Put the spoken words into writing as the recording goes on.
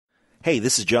Hey,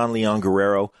 this is John Leon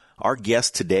Guerrero. Our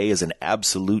guest today is an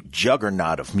absolute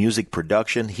juggernaut of music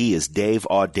production. He is Dave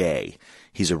Aude.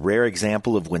 He's a rare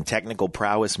example of when technical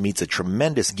prowess meets a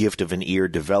tremendous gift of an ear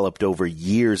developed over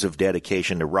years of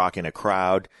dedication to rocking a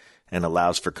crowd and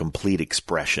allows for complete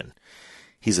expression.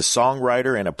 He's a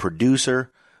songwriter and a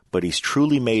producer, but he's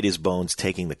truly made his bones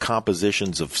taking the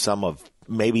compositions of some of,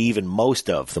 maybe even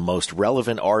most of, the most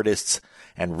relevant artists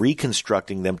and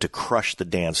reconstructing them to crush the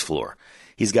dance floor.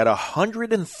 He's got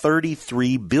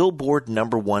 133 Billboard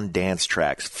 #1 dance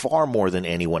tracks, far more than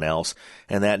anyone else,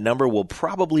 and that number will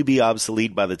probably be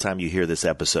obsolete by the time you hear this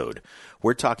episode.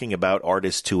 We're talking about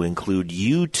artists to include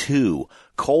U2,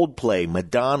 Coldplay,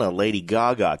 Madonna, Lady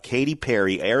Gaga, Katy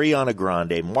Perry, Ariana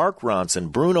Grande, Mark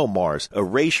Ronson, Bruno Mars,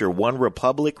 Erasure, One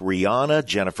Republic, Rihanna,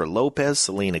 Jennifer Lopez,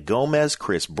 Selena Gomez,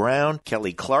 Chris Brown,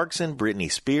 Kelly Clarkson,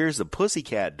 Britney Spears, the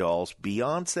Pussycat Dolls,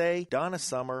 Beyonce, Donna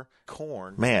Summer,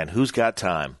 Korn. Man, who's got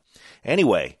time?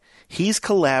 Anyway, he's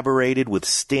collaborated with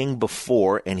Sting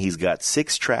before, and he's got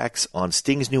 6 tracks on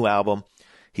Sting's new album.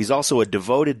 He's also a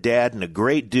devoted dad and a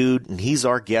great dude, and he's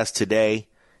our guest today.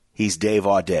 He's Dave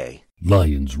Aude.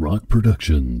 Lions Rock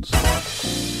Productions.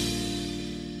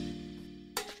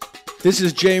 This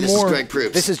is Jay Moore. This is Greg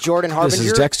Proops. This is Jordan Harbinger.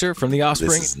 This is Dexter from The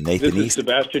Offspring. This is Nathan This East. is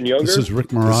Sebastian Younger. This is Rick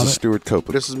Marotta. This is Stuart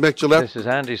Copeland. This is Mick Gillette. This is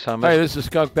Andy Summers. Hey, this is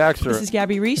Skunk Baxter. This is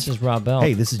Gabby Reese. This is Rob Bell.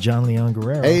 Hey, this is John Leon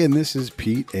Guerrero. Hey, and this is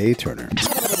Pete A. Turner.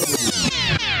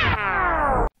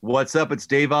 What's up? It's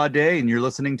Dave Aude, and you're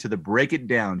listening to the Break It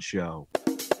Down Show.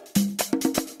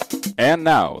 And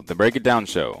now, the Break It Down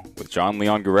Show with John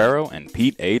Leon Guerrero and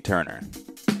Pete A. Turner.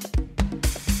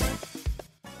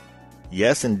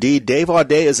 Yes, indeed. Dave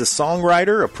Aude is a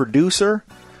songwriter, a producer,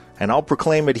 and I'll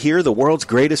proclaim it here, the world's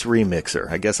greatest remixer.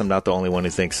 I guess I'm not the only one who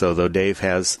thinks so, though. Dave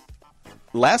has,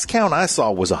 last count I saw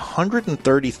was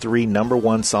 133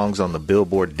 #1 songs on the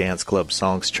Billboard Dance Club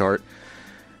Songs chart,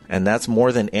 and that's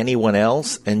more than anyone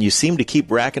else, and you seem to keep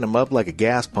racking them up like a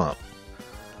gas pump.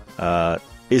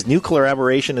 His new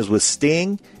collaboration is with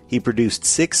Sting. He produced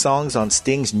 6 songs on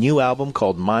Sting's new album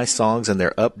called My Songs, and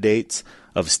they're updates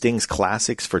of Sting's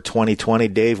classics for 2020.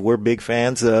 Dave, we're big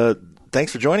fans.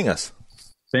 Thanks for joining us.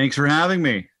 Thanks for having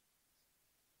me.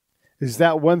 Is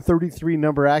that 133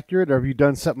 number accurate, or have you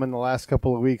done something in the last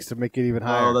couple of weeks to make it even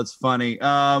higher? Oh, that's funny.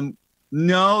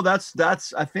 No,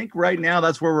 that's. I think right now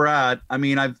that's where we're at. I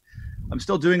mean, I'm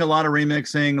still doing a lot of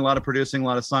remixing, a lot of producing, a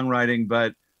lot of songwriting,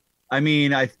 but I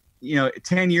mean,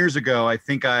 10 years ago, I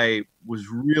think I was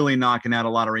really knocking out a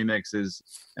lot of remixes.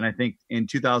 And I think in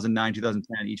 2009,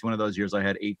 2010, each one of those years, I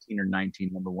had 18 or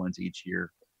 19 #1s each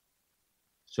year.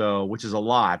 So, which is a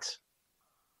lot,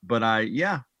 but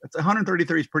it's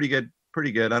 133 is pretty good.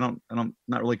 I'm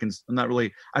not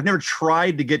really, I've never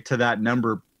tried to get to that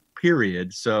number,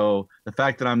 period. So the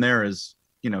fact that I'm there is,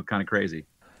 kind of crazy.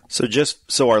 So just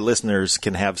so our listeners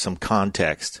can have some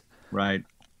context. Right.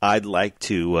 I'd like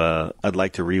to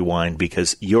rewind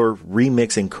because your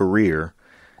remixing career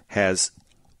has.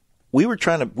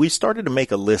 We started to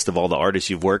make a list of all the artists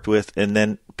you've worked with, and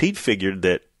then Pete figured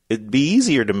that it'd be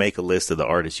easier to make a list of the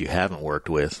artists you haven't worked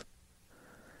with,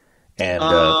 and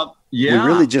we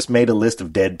really just made a list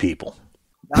of dead people.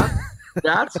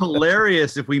 That's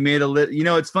hilarious. If we made a list,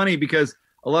 it's funny because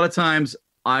a lot of times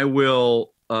I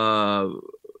will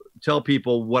tell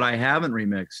people what I haven't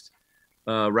remixed.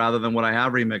 Rather than what I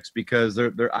have remixed, because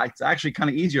it's actually kind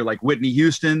of easier. Like Whitney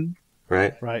Houston,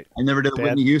 right. I never did a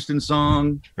Whitney Houston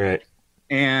song, right.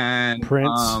 And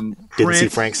Prince. Didn't see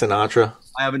Frank Sinatra.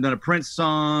 I haven't done a Prince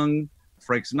song.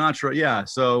 Frank Sinatra, yeah.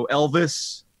 So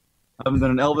Elvis, I haven't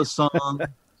done an Elvis song.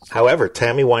 However,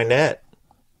 Tammy Wynette.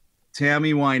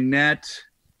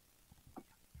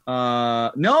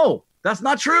 No. That's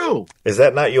not true. Is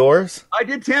that not yours? I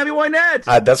did Tammy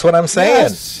Wynette. That's what I'm saying.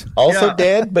 Yes. Also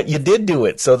dead, but you did do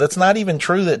it. So that's not even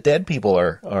true that dead people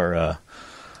are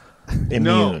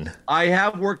immune. No, I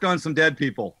have worked on some dead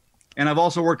people. And I've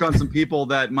also worked on some people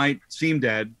that might seem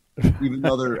dead, even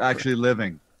though they're actually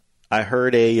living. I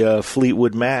heard a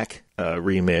Fleetwood Mac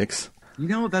remix.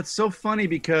 That's so funny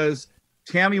because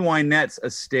Tammy Wynette's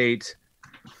estate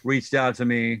reached out to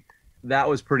me. That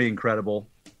was pretty incredible.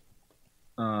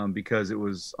 Because it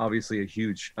was obviously a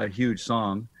huge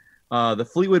song. The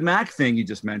Fleetwood Mac thing you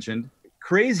just mentioned,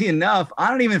 crazy enough, I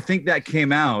don't even think that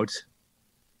came out.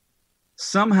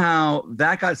 Somehow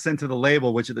that got sent to the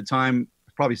label, which at the time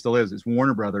probably still is. It's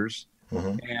Warner Brothers,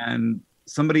 and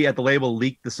somebody at the label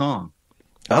leaked the song.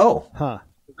 Oh, huh?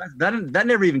 That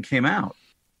never even came out.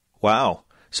 Wow.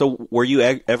 So were you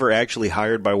ever actually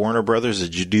hired by Warner Brothers? Or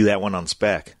did you do that one on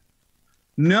spec?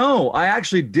 No, I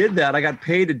actually did that. I got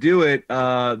paid to do it.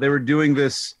 They were doing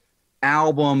this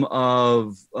album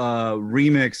of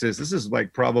remixes. This is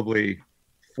like probably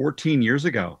 14 years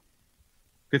ago,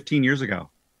 15 years ago.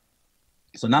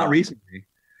 So not recently.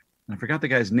 I forgot the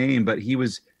guy's name, but he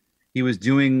was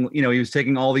doing, he was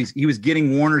taking all these, he was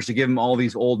getting Warner's to give him all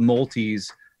these old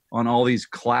multis on all these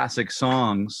classic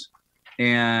songs.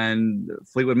 And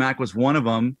Fleetwood Mac was one of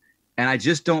them. And I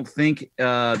just don't think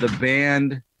the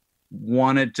band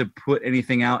wanted to put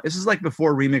anything out. This is like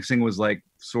before remixing was like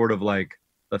sort of like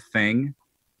a thing.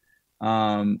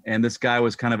 And this guy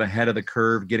was kind of ahead of the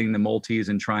curve, getting the multis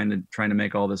and trying to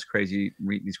make all this crazy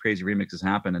remixes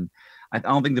happen. And I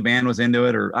don't think the band was into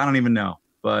it, or I don't even know,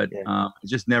 but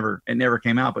it never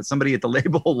came out. But somebody at the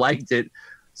label liked it,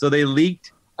 so they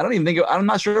leaked. I'm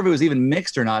not sure if it was even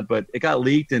mixed or not, but it got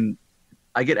leaked. And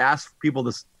I get asked people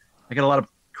this. I get a lot of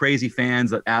crazy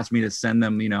fans that ask me to send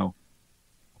them,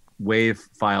 wave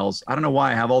files. I don't know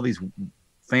why I have all these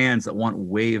fans that want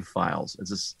wave files. It's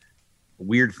this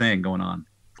weird thing going on.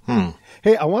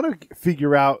 Hey, I want to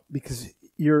figure out, because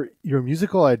your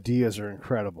musical ideas are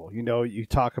incredible. You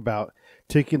talk about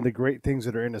taking the great things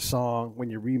that are in a song when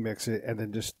you remix it and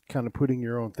then just kind of putting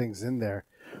your own things in there.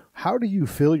 How do you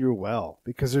fill your well?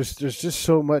 Because there's just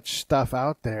so much stuff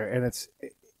out there, and it's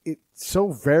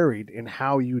so varied in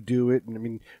how you do it. And I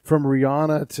mean, from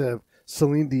Rihanna to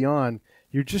Celine Dion,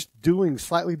 you're just doing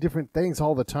slightly different things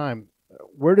all the time.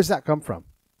 Where does that come from?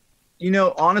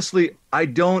 Honestly, I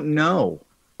don't know.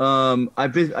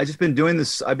 I've just been doing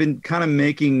this. I've been kind of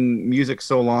making music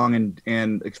so long,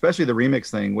 and especially the remix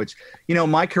thing, which,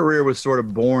 my career was sort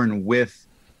of born with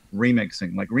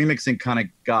remixing. Like remixing kind of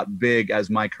got big as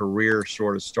my career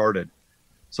sort of started.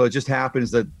 So it just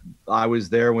happens that I was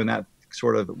there when that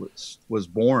sort of was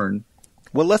born.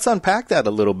 Well, let's unpack that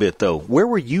a little bit, though. Where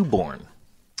were you born?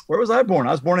 Where was I born?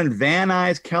 I was born in Van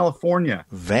Nuys, California.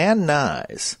 Van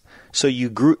Nuys. So you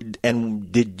grew,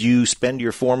 and did you spend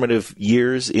your formative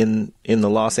years in the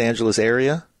Los Angeles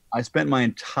area? I spent my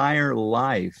entire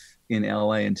life in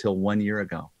LA until 1 year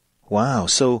ago. Wow.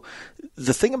 So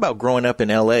the thing about growing up in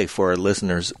LA for our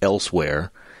listeners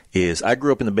elsewhere is I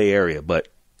grew up in the Bay Area, but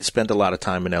spent a lot of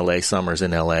time in LA, summers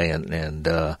in LA, and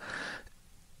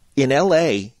in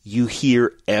LA you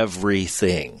hear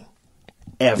everything.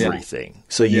 Yeah.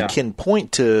 So you can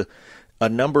point to a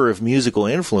number of musical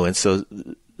influence.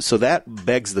 So that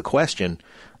begs the question,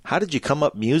 how did you come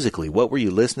up musically? What were you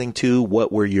listening to?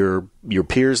 What were your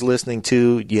peers listening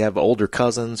to? Do you have older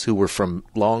cousins who were from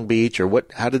Long Beach, or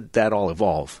what? How did that all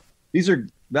evolve?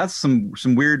 That's some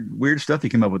weird stuff you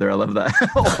came up with there. I love that.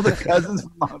 All the cousins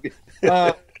from Long Beach.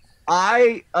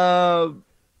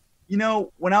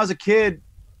 When I was a kid,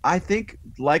 I think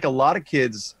like a lot of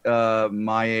kids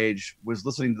my age was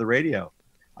listening to the radio.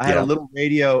 I had a little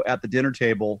radio at the dinner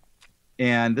table.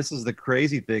 And this is the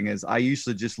crazy thing is I used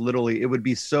to just literally, it would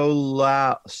be so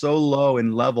low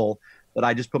in level that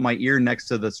I just put my ear next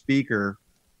to the speaker.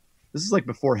 This is like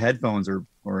before headphones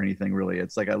or anything really.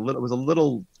 It's like it was a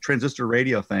little transistor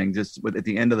radio thing just at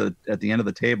the end of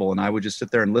the table. And I would just sit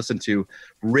there and listen to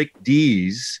Rick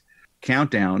D's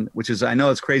Countdown, which is, I know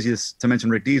it's crazy to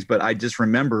mention Rick D's, but I just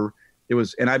remember it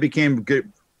was, and I became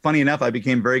good. Funny enough, I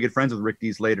became very good friends with Rick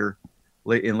D's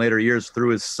in later years through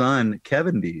his son,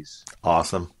 Kevin D's.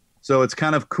 Awesome. So it's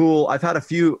kind of cool. I've had a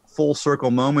few full circle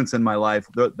moments in my life.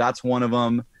 That's one of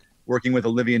them. Working with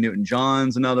Olivia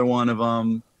Newton-John's another one of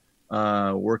them.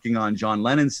 Working on John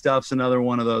Lennon stuff's another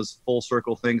one of those full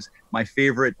circle things. My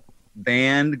favorite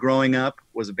band growing up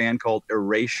was a band called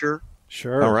Erasure.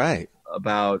 Sure. All right.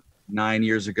 About 9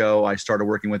 years ago, I started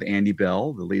working with Andy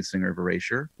Bell, the lead singer of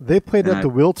Erasure. They played at the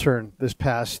Wiltern this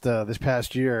past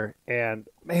year, and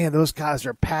man, those guys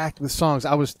are packed with songs.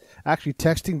 I was actually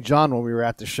texting John when we were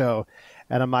at the show,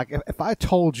 and I'm like, if I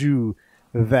told you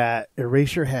that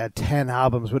Erasure had 10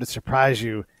 albums, would it surprise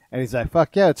you? And he's like,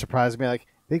 fuck yeah, it surprised me. Like,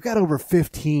 they've got over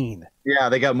 15. Yeah,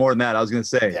 they got more than that. I was going to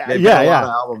say. Yeah, they've got a lot of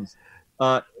albums.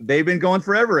 They've been going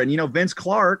forever. And, Vince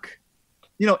Clarke,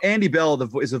 Andy Bell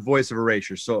is the voice of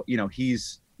Erasure. So,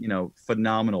 he's,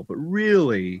 phenomenal. But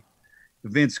really,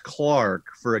 Vince Clarke,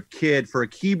 for a kid, for a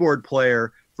keyboard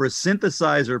player, for a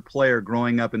synthesizer player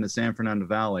growing up in the San Fernando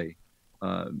Valley,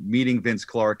 meeting Vince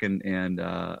Clarke and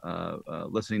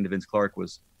listening to Vince Clarke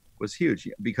was huge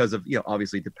because of,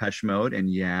 obviously Depeche Mode and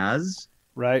Yaz,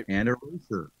 right, and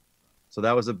Erasure.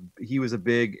 So he was a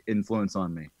big influence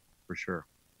on me for sure.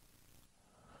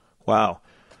 Wow.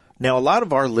 Now, a lot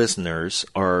of our listeners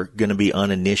are going to be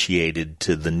uninitiated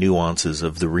to the nuances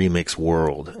of the remix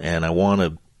world, and I want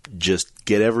to just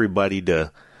get everybody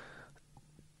to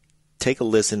take a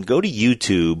listen. Go to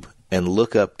YouTube and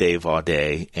look up Dave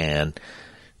Aude and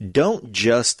don't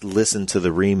just listen to the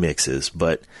remixes,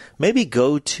 but maybe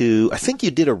go to, I think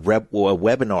you did a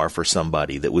webinar for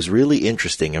somebody that was really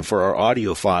interesting. And for our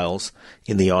audiophiles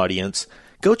in the audience,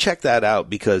 go check that out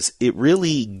because it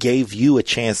really gave you a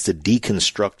chance to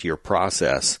deconstruct your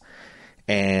process.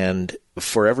 And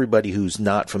for everybody who's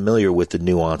not familiar with the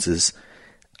nuances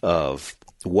of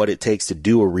what it takes to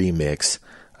do a remix,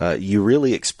 you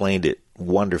really explained it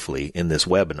wonderfully in this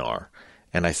webinar.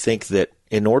 And I think that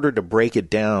in order to break it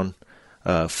down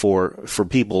for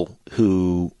people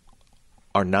who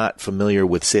are not familiar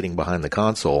with sitting behind the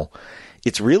console,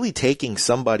 it's really taking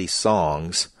somebody's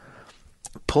songs,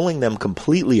 pulling them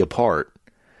completely apart,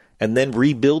 and then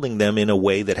rebuilding them in a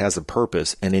way that has a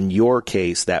purpose. And in your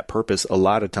case, that purpose a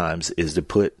lot of times is to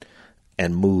put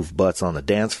and move butts on the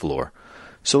dance floor.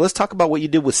 So let's talk about what you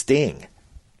did with Sting.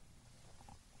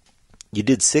 You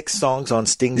did 6 songs on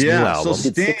Sting's new album.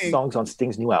 So did 6 songs on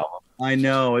Sting's new album. I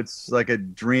know, it's like a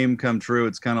dream come true.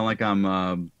 It's kind of like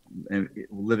I'm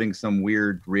living some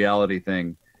weird reality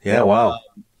thing. Yeah, wow.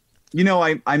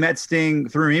 I met Sting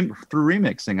through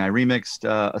remixing. I remixed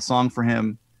a song for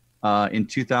him in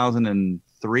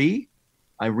 2003.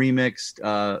 I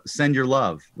remixed Send Your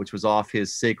Love, which was off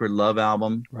his Sacred Love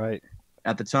album. Right.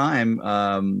 At the time,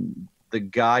 the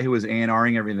guy who was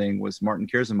A&Ring everything was Martin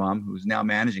Kierszenbaum, who's now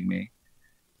managing me.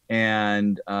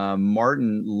 And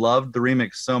Martin loved the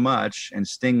remix so much, and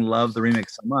Sting loved the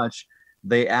remix so much,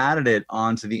 they added it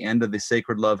onto the end of the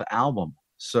Sacred Love album.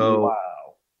 So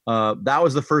that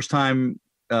was the first time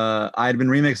I had been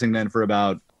remixing then for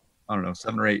about, I don't know,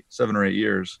 7 or 8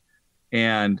 years.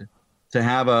 And to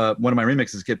have one of my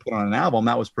remixes get put on an album,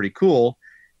 that was pretty cool.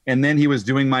 And then he was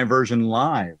doing my version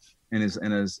live in his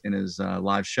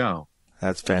live show.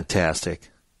 That's fantastic.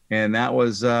 And that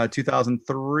was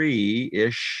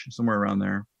 2003-ish, somewhere around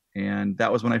there. And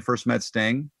that was when I first met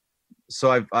Sting. So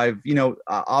I've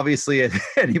obviously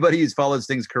anybody who's followed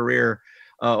Sting's career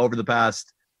over the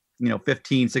past,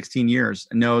 15, 16 years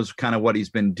knows kind of what he's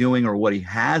been doing or what he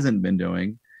hasn't been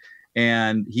doing.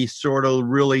 And he sort of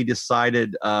really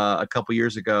decided a couple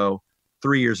years ago,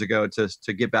 3 years ago,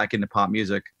 to get back into pop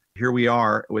music. Here we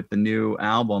are with the new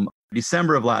album.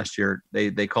 December of last year,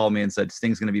 they called me and said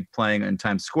Sting's going to be playing in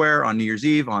Times Square on New Year's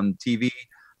Eve on TV,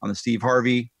 on the Steve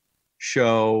Harvey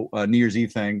show, New Year's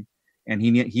Eve thing. And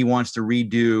he wants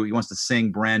to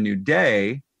sing Brand New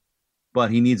Day,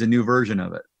 but he needs a new version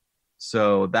of it.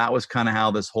 So that was kind of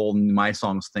how this whole My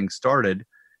Songs thing started,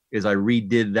 is I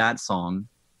redid that song.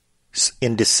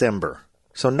 In December.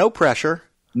 So no pressure.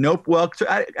 Nope. Well,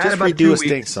 I just redo a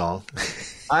Sting song.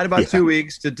 I had about 2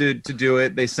 weeks to do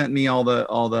it. They sent me all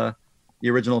the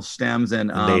original stems and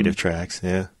native tracks.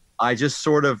 Yeah. I just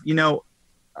sort of,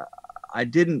 I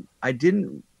didn't.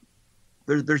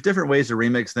 There's different ways to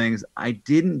remix things. I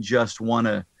didn't just want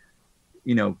to,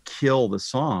 kill the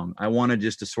song. I wanted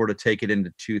just to sort of take it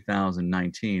into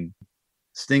 2019.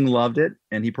 Sting loved it,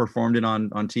 and he performed it on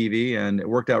TV, and it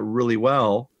worked out really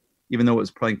well. Even though it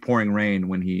was playing pouring rain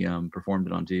when he performed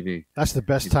it on TV. That's the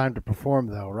best time to perform,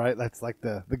 though, right? That's like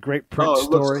the great Prince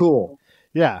story. Looks cool.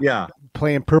 Yeah.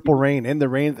 Playing Purple Rain in the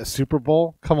rain at the Super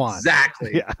Bowl. Come on.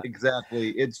 Exactly. Yeah.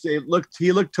 Exactly.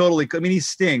 He looked totally. I mean, he's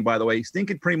Sting, by the way. Sting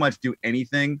could pretty much do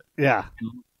anything. Yeah.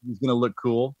 He's gonna look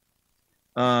cool.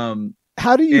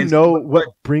 How do you know what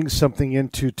brings something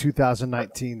into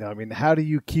 2019, though? I mean, how do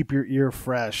you keep your ear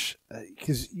fresh?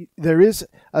 Because there is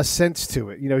a sense to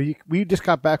it. We just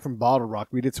got back from Bottle Rock.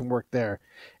 We did some work there.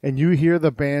 And you hear the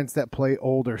bands that play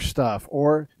older stuff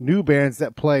or new bands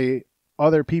that play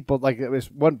other people. Like it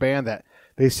was one band that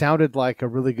they sounded like a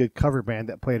really good cover band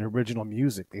that played original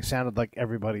music. They sounded like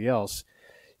everybody else.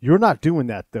 You're not doing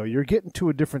that, though. You're getting to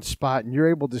a different spot, and you're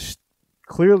able to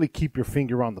clearly keep your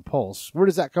finger on the pulse. Where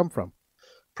does that come from?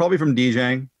 Probably from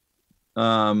DJing.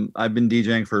 I've been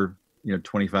DJing for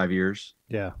 25 years.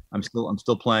 Yeah, I'm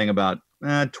still playing about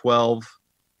 12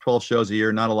 shows a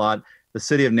year. Not a lot. The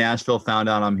city of Nashville found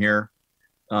out I'm here,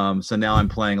 so now I'm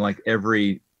playing like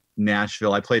every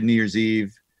Nashville. I played New Year's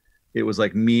Eve. It was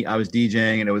like me. I was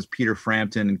DJing, and it was Peter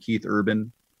Frampton and Keith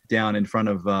Urban down in front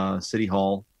of City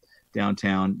Hall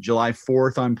downtown. July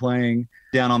 4th, I'm playing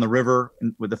down on the river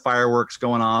with the fireworks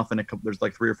going off, and there's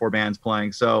like 3 or 4 bands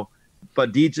playing. So.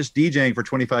 But just DJing for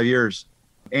 25 years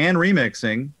and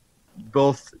remixing,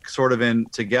 both sort of in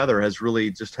together, has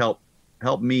really just helped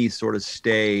me sort of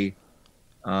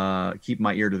keep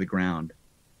my ear to the ground.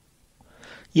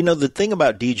 The thing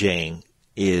about DJing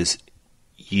is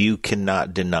you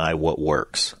cannot deny what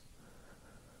works.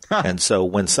 And so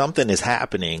when something is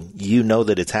happening, you know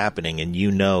that it's happening, and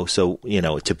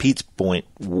to Pete's point,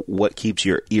 what keeps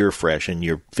your ear fresh and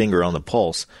your finger on the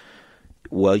pulse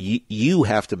Well, you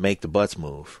have to make the butts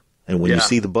move. And when you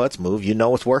see the butts move, you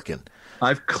know it's working.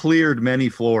 I've cleared many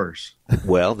floors.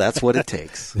 Well, that's what it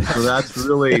takes. So that's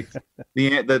really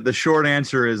the short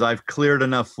answer is I've cleared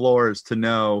enough floors to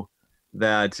know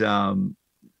that certain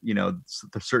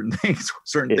things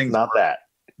It's not that.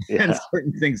 Yeah. And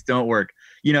certain things don't work.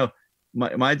 You know,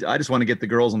 my I just want to get the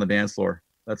girls on the dance floor.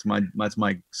 That's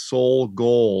my sole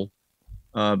goal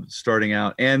starting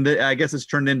out. And I guess it's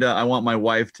turned into I want my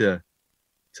wife to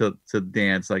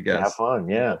dance, I guess. Have fun,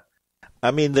 yeah. I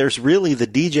mean, there's three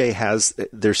things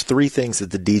that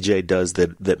the DJ does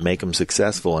that make them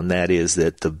successful, and that is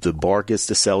that the bar gets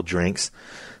to sell drinks,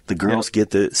 the girls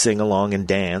get to sing along and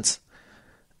dance,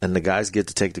 and the guys get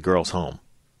to take the girls home.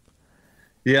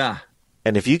 Yeah.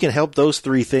 And if you can help those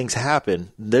three things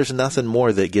happen, there's nothing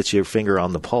more that gets your finger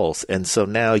on the pulse. And so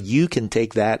now you can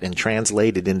take that and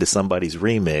translate it into somebody's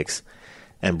remix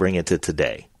and bring it to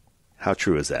today. How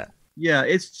true is that? Yeah,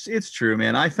 it's true,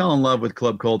 man. I fell in love with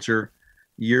club culture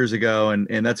years ago,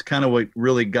 and that's kind of what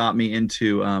really got me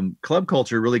into club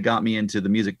culture. Really got me into the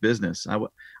music business. I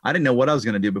didn't know what I was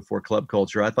going to do before club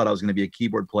culture. I thought I was going to be a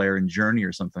keyboard player in Journey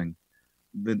or something.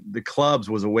 The clubs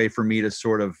was a way for me to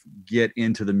sort of get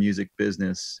into the music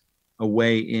business, a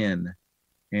way in,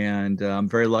 and I'm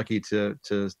very lucky to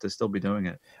still be doing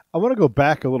it. I want to go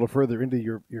back a little further into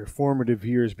your formative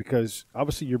years, because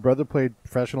obviously your brother played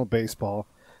professional baseball.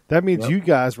 That means you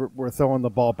guys were throwing the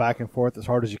ball back and forth as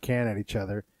hard as you can at each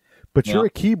other. But you're a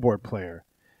keyboard player.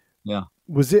 Yeah.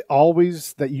 Was it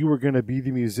always that you were going to be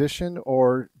the musician,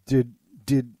 or did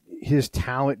his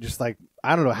talent just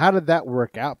I don't know, how did that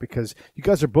work out? Because you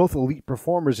guys are both elite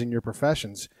performers in your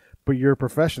professions, but your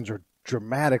professions are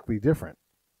dramatically different.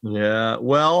 Yeah.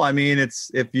 Well, I mean,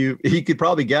 you could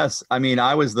probably guess. I mean,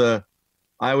 I was the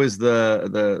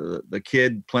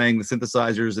kid playing the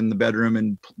synthesizers in the bedroom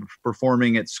and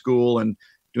performing at school and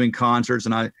doing concerts.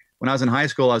 And when I was in high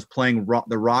school, I was playing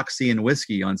the Roxy and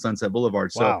Whiskey on Sunset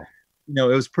Boulevard. So, it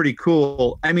was pretty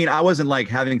cool. I mean, I wasn't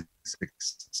having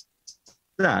success,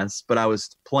 but I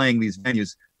was playing these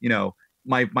venues.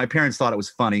 My parents thought it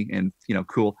was funny and,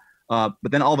 cool. But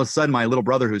then all of a sudden, my little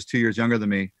brother, who's 2 years younger than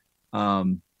me,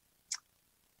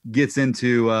 gets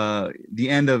into the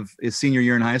end of his senior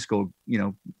year in high school,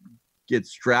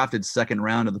 gets drafted second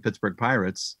round of the Pittsburgh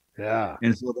Pirates. Yeah.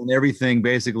 And so then everything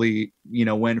basically,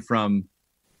 went from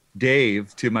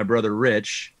Dave to my brother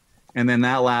Rich. And then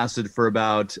that lasted for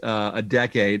about a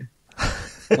decade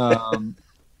because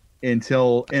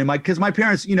my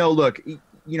parents, look,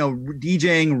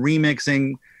 DJing,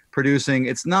 remixing, producing,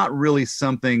 it's not really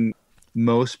something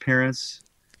most parents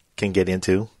can get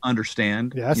into,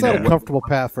 understand. Yeah, that's not a comfortable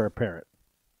path for a parent.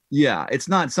 Yeah, it's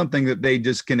not something that they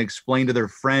just can explain to their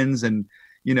friends and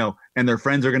their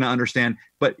friends are going to understand.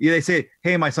 But they say,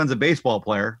 hey, my son's a baseball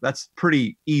player. That's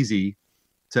pretty easy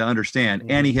to understand.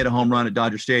 And he hit a home run at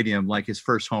Dodger Stadium, his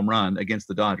first home run against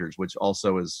the Dodgers, which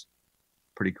also is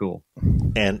pretty cool.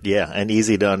 And and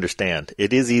easy to understand.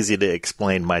 It is easy to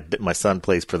explain. My son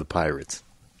plays for the Pirates.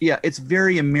 Yeah, it's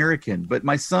very American. But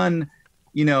my son,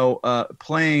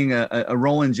 playing a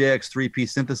Roland JX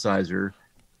 3-piece synthesizer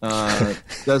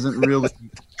doesn't really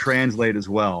translate as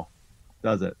well,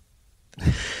 does it?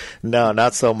 No,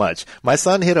 not so much. My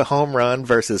son hit a home run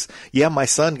versus, my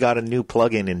son got a new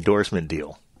plug-in endorsement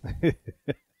deal.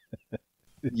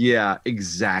 Yeah,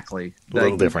 exactly. A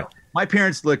little different. My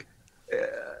parents, look,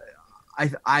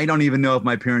 I don't even know if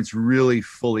my parents really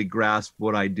fully grasp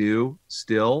what I do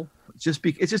still.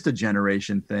 It's just a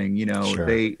generation thing, Sure.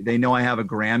 They know I have a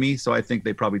Grammy, so I think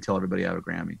they probably tell everybody I have a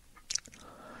Grammy.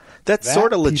 That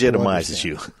sort of legitimizes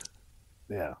you.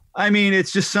 Yeah. I mean,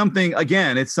 it's just something,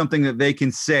 again, it's something that they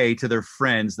can say to their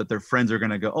friends that their friends are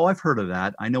going to go, oh, I've heard of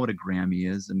that. I know what a Grammy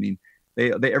is. I mean,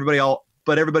 everybody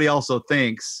also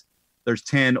thinks there's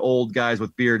 10 old guys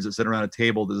with beards that sit around a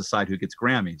table to decide who gets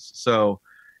Grammys. So,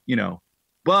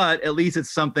 but at least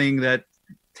it's something that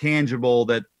tangible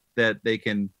that they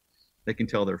can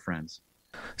tell their friends.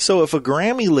 So if a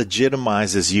Grammy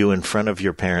legitimizes you in front of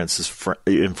your parents'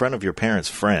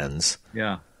 friends,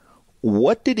 yeah.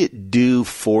 What did it do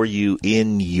for you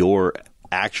in your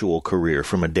actual career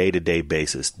from a day-to-day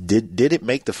basis? Did it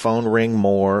make the phone ring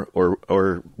more,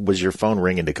 or was your phone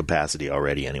ringing to capacity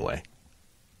already anyway?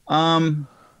 It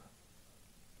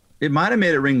might have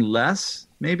made it ring less,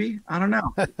 maybe. I don't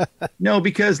know. No,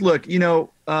 because look, winning a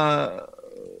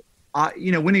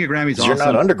Grammy is awesome. You're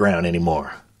not underground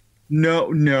anymore.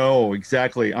 No,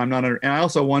 exactly. I'm not. And I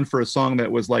also won for a song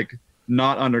that was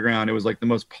not underground. It was the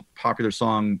most popular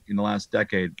song in the last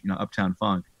decade, Uptown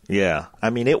Funk. Yeah. I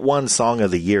mean, it won Song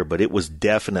of the Year, but it was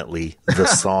definitely the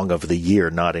Song of the Year,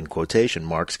 not in quotation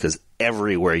marks, because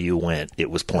everywhere you went, it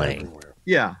was playing. Everywhere.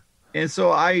 Yeah. And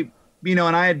so I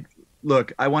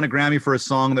won a Grammy for a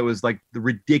song that was like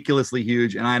ridiculously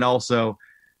huge. And I'd also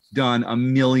done a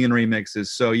million remixes.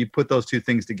 So you put those two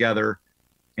things together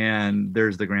and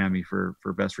there's the Grammy for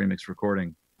best remix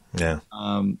recording. Yeah.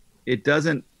 I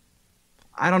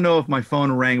don't know if my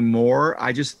phone rang more.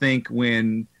 I just think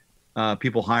when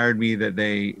people hired me that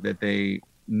they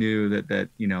knew that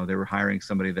they were hiring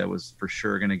somebody that was for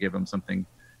sure going to give them something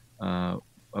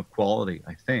of quality,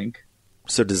 I think.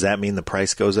 So does that mean the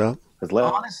price goes up?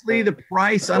 Honestly, the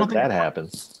price, I don't think that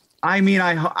happens. I mean,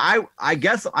 I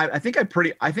guess I think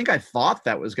I thought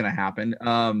that was going to happen.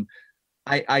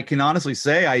 I can honestly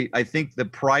say I think the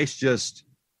price just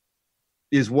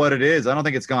is what it is. I don't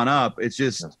think it's gone up. It's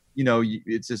just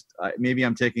it's just maybe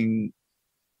I'm taking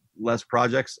less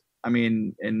projects. I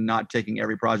mean, and not taking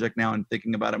every project now and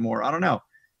thinking about it more. I don't know.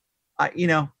 I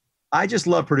just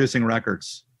love producing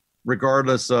records,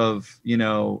 regardless of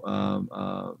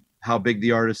how big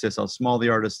the artist is, how small the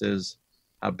artist is,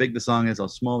 how big the song is, how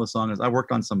small the song is. I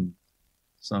worked on some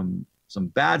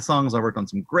bad songs. I worked on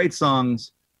some great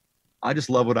songs. I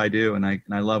just love what I do, and I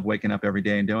love waking up every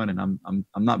day and doing it. And I'm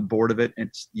not bored of it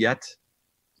yet.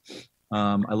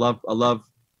 I love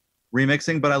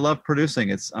remixing, but I love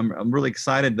producing. I'm really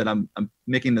excited that I'm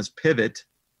making this pivot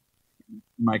in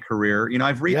my career.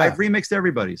 I've remixed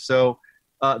everybody. So,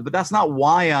 but that's not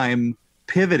why I'm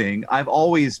pivoting. I've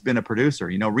always been a producer.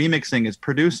 Remixing is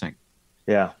producing.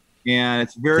 Yeah. And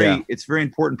it's very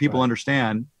important people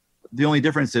understand. The only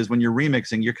difference is when you're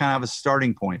remixing, you're kind of a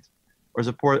starting point. Or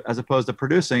as opposed to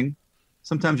producing,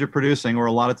 sometimes you're producing, or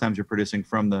a lot of times you're producing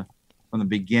from the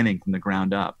beginning, from the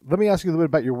ground up. Let me ask you a little bit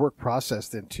about your work process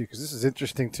then too, because this is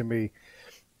interesting to me.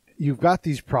 You've got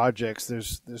these projects.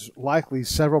 There's likely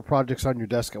several projects on your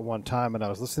desk at one time, and I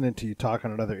was listening to you talk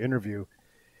on another interview.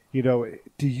 Do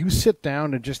you sit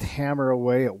down and just hammer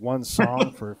away at one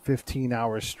song for 15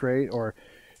 hours straight, or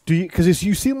do you? Because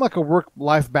you seem like a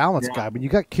work-life balance guy, but you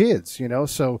got kids,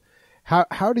 So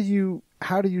how do you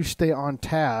stay on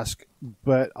task,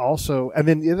 but also, and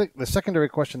then the secondary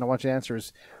question I want you to answer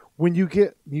is, when you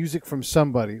get music from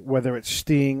somebody, whether it's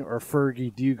Sting or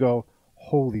Fergie, do you go,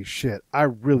 holy shit, I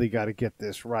really got to get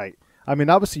this right? I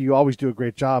mean, obviously you always do a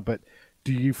great job, but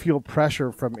do you feel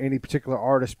pressure from any particular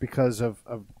artist because of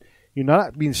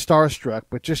not being starstruck,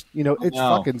 but just, it's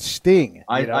fucking Sting.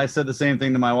 I said the same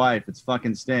thing to my wife. It's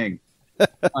fucking Sting.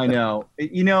 I know.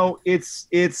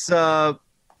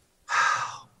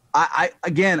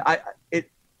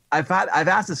 I've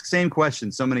asked this same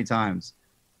question so many times,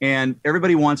 and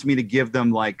everybody wants me to give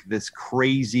them like this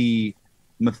crazy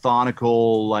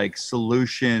methodical like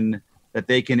solution that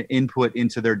they can input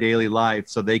into their daily life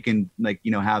so they can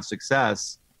have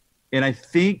success. And I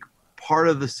think part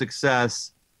of the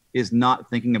success is not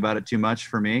thinking about it too much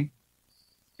for me.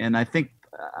 And I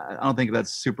don't think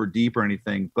that's super deep or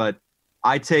anything, but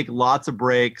I take lots of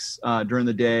breaks during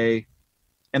the day.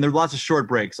 And there's lots of short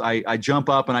breaks. I jump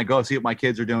up and I go see what my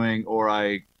kids are doing, or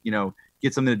I,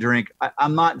 get something to drink.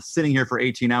 I'm not sitting here for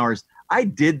 18 hours. I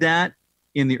did that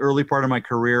in the early part of my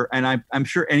career. And I'm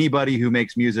sure anybody who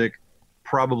makes music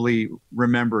probably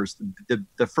remembers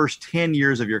the first 10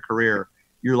 years of your career,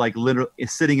 you're like literally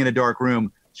sitting in a dark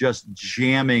room, just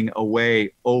jamming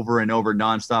away over and over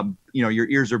nonstop. Your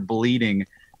ears are bleeding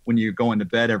when you go into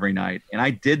bed every night. And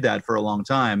I did that for a long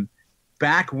time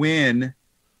back when,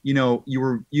 you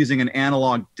were using an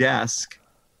analog desk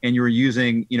and you were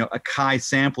using, Akai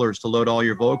samplers to load all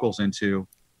your vocals into,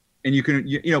 and you can,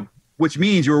 which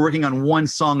means you were working on one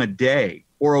song a day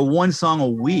or one song a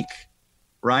week,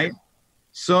 right?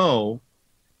 So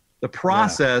the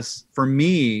process for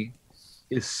me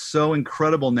is so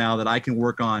incredible now that I can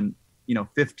work on,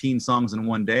 15 songs in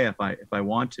one day if I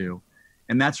want to.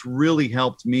 And that's really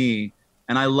helped me.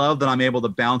 And I love that I'm able to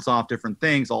bounce off different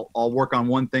things. I'll work on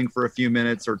one thing for a few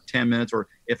minutes or 10 minutes, or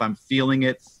if I'm feeling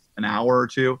it, an hour or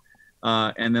two,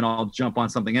 and then I'll jump on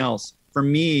something else. For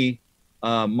me,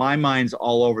 my mind's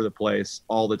all over the place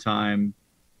all the time.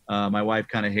 My wife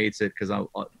kind of hates it because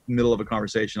middle of a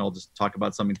conversation, I'll just talk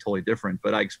about something totally different.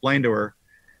 But I explained to her,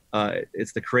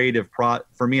 it's the creative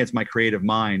for me, it's my creative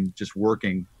mind just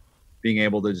working, being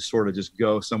able to just sort of just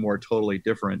go somewhere totally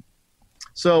different.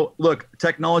 So look,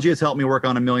 technology has helped me work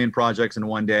on 1 million projects in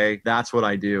one day. That's what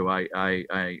I do.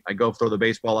 I go throw the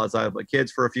baseball outside with my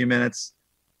kids for a few minutes,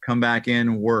 come back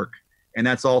in, work. And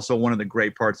that's also one of the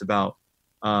great parts about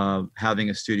having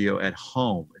a studio at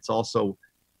home. It's also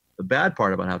the bad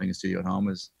part about having a studio at home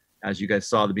is, as you guys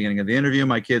saw at the beginning of the interview,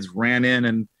 my kids ran in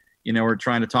and, were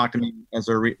trying to talk to me as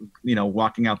they're,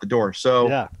 walking out the door. So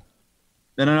yeah.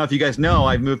 I don't know if you guys know,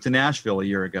 I moved to Nashville a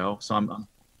year ago. So I'm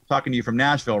talking to you from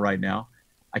Nashville right now.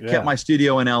 I kept my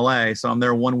studio in LA, so I'm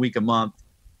there 1 week a month.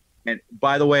 And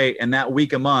by the way, in that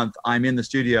week a month, I'm in the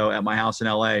studio at my house in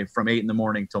LA from 8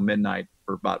 a.m. till midnight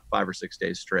for about 5 or 6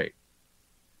 days straight.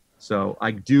 So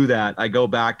I do that. I go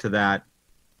back to that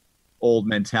old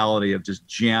mentality of just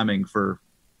jamming for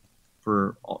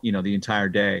the entire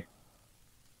day.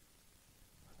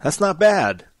 That's not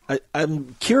bad.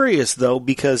 I'm curious, though,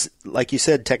 because, like you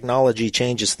said, technology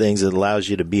changes things. It allows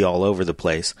you to be all over the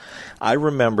place. I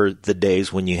remember the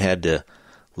days when you had to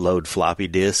load floppy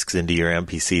disks into your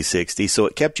MPC 60, so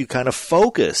it kept you kind of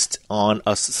focused on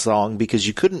a song because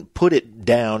you couldn't put it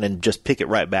down and just pick it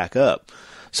right back up.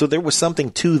 So there was something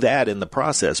to that in the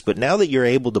process. But now that you're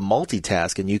able to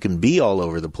multitask and you can be all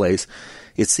over the place,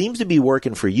 it seems to be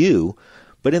working for you.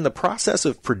 But in the process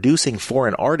of producing for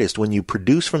an artist, when you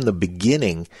produce from the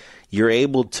beginning, you're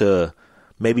able to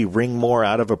maybe wring more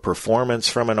out of a performance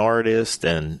from an artist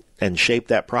and shape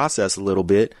that process a little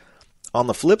bit. On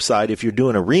the flip side, if you're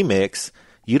doing a remix,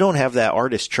 you don't have that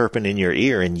artist chirping in your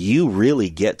ear, and you really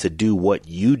get to do what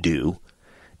you do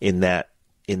in that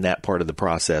part of the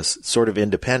process, sort of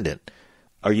independent.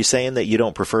 Are you saying that you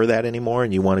don't prefer that anymore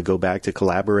and you want to go back to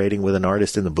collaborating with an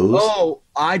artist in the booth? Oh,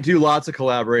 I do lots of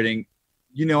collaborating.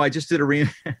 I just did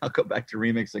I'll go back to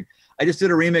remixing. I just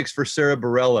did a remix for Sarah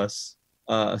Bareilles,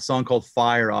 a song called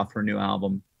Fire off her new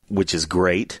album. Which is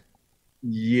great.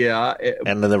 Yeah.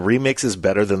 And then the remix is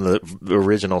better than the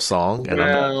original song.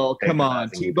 Well, come on.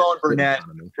 T-Bone Burnett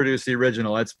produced the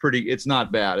original. It's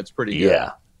not bad. It's pretty good.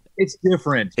 Yeah. It's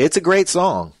different. It's a great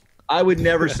song. I would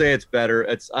never say it's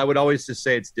better. I would always just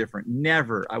say it's different.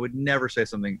 Never. I would never say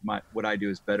something, what I do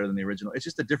is better than the original. It's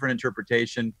just a different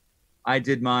interpretation. I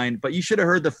did mine, but you should have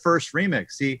heard the first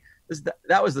remix. See,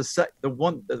 that was the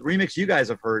remix you guys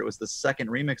have heard. It was the second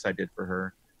remix I did for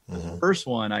her. The first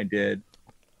one I did,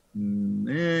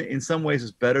 in some ways,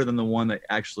 is better than the one that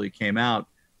actually came out,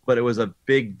 but it was a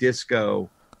big disco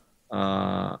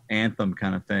anthem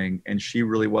kind of thing, and she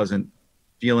really wasn't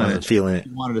feeling it. She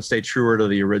wanted to stay truer to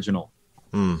the original.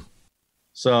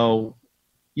 So,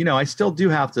 I still do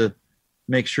have to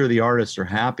make sure the artists are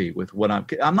happy with what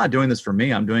I'm not doing this for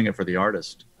me. I'm doing it for the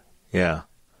artist. Yeah.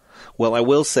 Well, I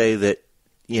will say that,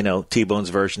 T-Bone's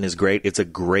version is great. It's a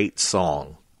great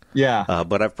song. Yeah.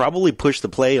 But I've probably pushed the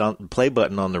play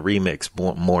button on the remix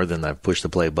more than I've pushed the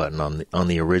play button on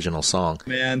the original song.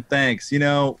 Man, thanks.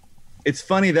 It's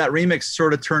funny that remix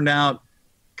sort of turned out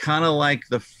kind of like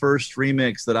the first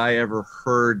remix that I ever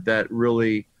heard that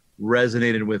really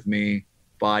resonated with me,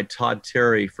 by Todd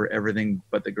Terry for Everything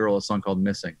But the Girl, a song called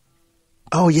Missing.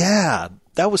 Oh, yeah.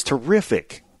 That was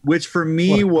terrific. Which for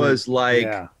me was like...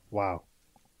 Yeah, wow.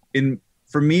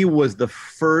 For me was the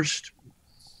first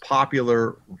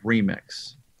popular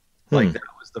remix. Like that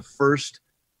was the first...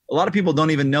 A lot of people don't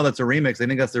even know that's a remix. They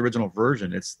think that's the original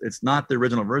version. It's not the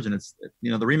original version. It's the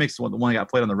remix is the one that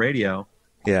got played on the radio.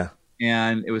 Yeah.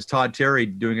 And it was Todd Terry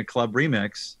doing a club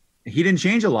remix. He didn't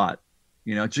change a lot.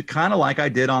 Just kind of like I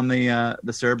did on the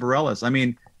Sarah Bareilles. I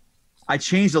mean, I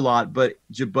changed a lot, but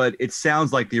it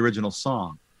sounds like the original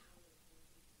song.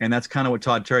 And that's kind of what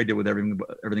Todd Terry did with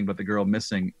Everything But the Girl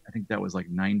Missing. I think that was like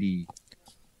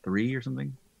 93 or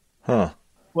something. Huh.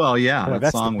 Well, yeah. Boy, that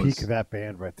that's song the peak was, of that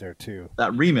band right there, too.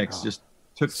 That remix just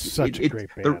took... Such a great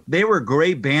band. They were a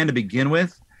great band to begin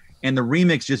with, and the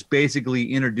remix just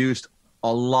basically introduced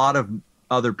a lot of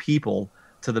other people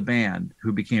to the band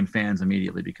who became fans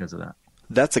immediately because of that.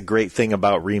 That's a great thing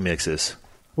about remixes.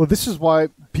 Well, this is why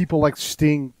people like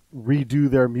Sting redo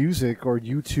their music, or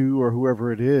U2 or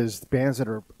whoever it is, bands that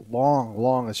are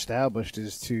long established,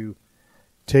 is to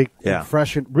take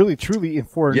freshen, really truly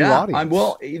for a new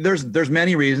audience. There's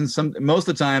many reasons. Most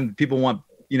of the time people want,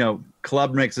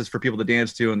 club mixes for people to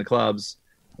dance to in the clubs.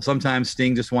 Sometimes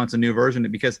Sting just wants a new version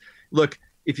because look,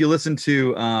 if you listen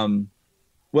to out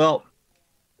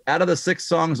of the 6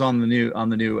 songs on the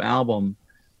new album,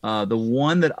 the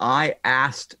one that I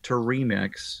asked to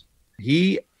remix,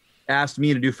 he asked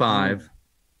me to do 5.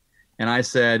 And I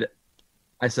said,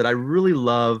 I really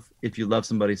love If You Love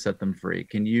Somebody, Set Them Free.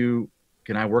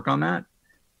 Can I work on that?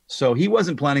 So he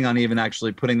wasn't planning on even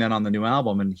actually putting that on the new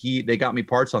album. And they got me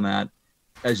parts on that.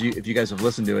 If you guys have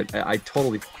listened to it, I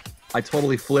totally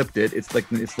flipped it. It's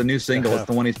the new single. It's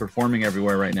the one he's performing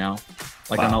everywhere right now,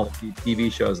 on all the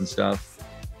TV shows and stuff.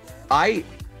 I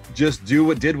just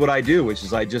did what I do, which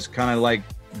is I just kind of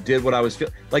did what I was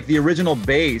feeling. Like the original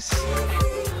bass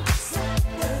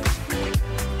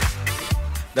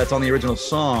that's on the original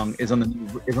song is on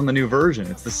the new version.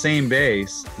 It's the same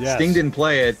bass. Yes. Sting didn't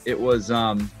play it. It was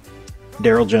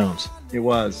Daryl Jones. It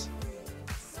was.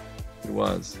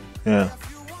 Yeah.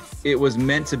 it was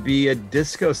meant to be a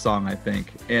disco song, I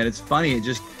think. And it's funny,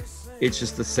 it's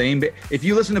just the same. If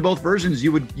you listen to both versions,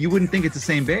 you wouldn't think it's the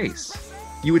same bass.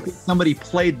 You would think somebody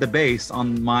played the bass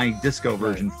on my disco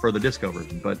version for the disco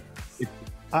version, but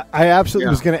I absolutely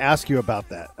was going to ask you about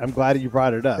that. I'm glad you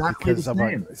brought it up exactly because I'm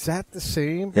like, is that the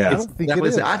same? Yeah. I don't think it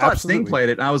is. I thought Sting played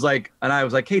it, and I was like,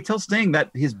 hey, tell Sting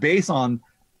that his bass on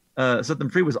Set Them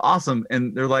Free was awesome.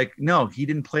 And they're like, no, he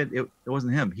didn't play it. It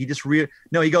wasn't him. He just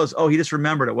he goes, oh, he just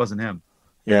remembered it wasn't him.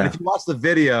 Yeah. And if you watch the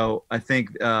video, I think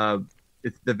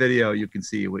it's the video, you can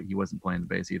see he wasn't playing the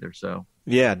bass either. So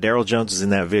Yeah, Daryl Jones is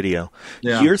in that video.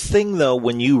 Yeah. Your thing, though,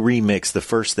 when you remix, the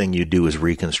first thing you do is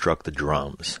reconstruct the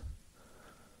drums.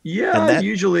 yeah,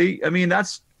 usually, I mean, who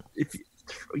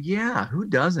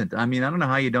doesn't? I mean, I don't know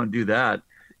how you don't do that.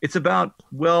 It's about,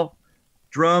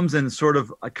 drums and sort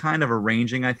of a kind of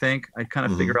arranging, I think. I kind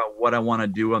of figure out what I want to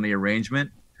do on the arrangement.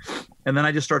 And then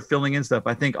I just start filling in stuff.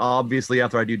 I think obviously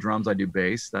after I do drums, I do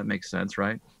bass. That makes sense,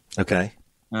 right? Okay.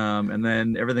 And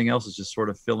then everything else is just sort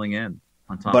of filling in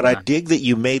on top But of I that. dig that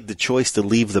you made the choice to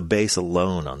leave the bass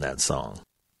alone on that song.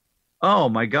 Oh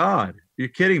my God. You're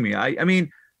kidding me. I mean,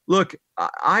 look,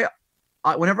 I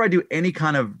whenever I do any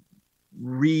kind of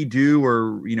redo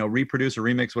or, reproduce or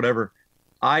remix, whatever,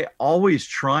 I always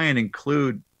try and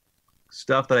include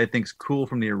stuff that I think's cool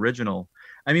from the original.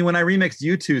 I mean, when I remixed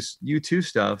U2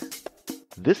 stuff.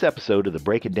 This episode of the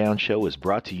Break It Down Show is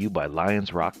brought to you by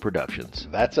Lions Rock Productions.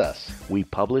 That's us. We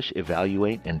publish,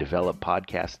 evaluate, and develop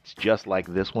podcasts just like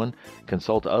this one,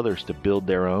 consult others to build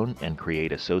their own, and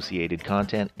create associated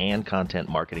content and content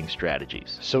marketing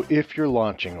strategies. So if you're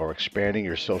launching or expanding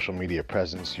your social media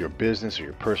presence, your business or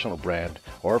your personal brand,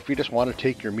 or if you just want to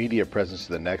take your media presence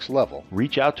to the next level,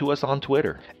 Reach out to us on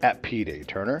Twitter at Pete A.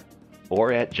 Turner,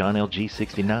 or at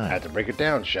JohnLG69. at The Break It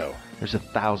Down Show. There's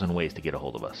 1,000 ways to get a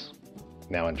hold of us.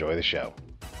 Now enjoy the show.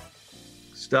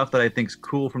 Stuff that I think's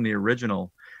cool from the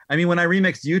original. I mean, when I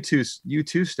remixed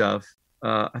U2 stuff,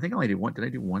 I think I only did one. Did I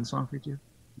do one song for you?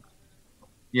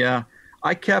 Yeah,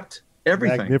 I kept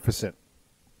everything. Magnificent.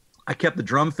 I kept the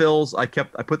drum fills. I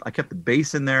kept the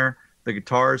bass in there, the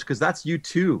guitars, because that's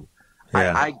U2.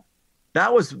 Yeah.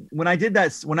 That was when I did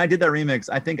that remix.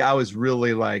 I think I was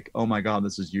really like, oh my God,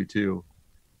 this is U2.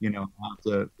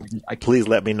 Please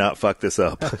let me not fuck this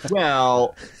up.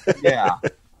 Well, yeah.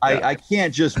 I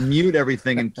can't just mute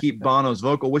everything and keep Bono's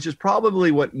vocal, which is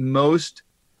probably what most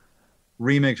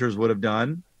remixers would have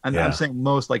done. And I'm saying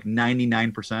most, like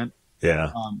 99%,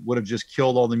 would have just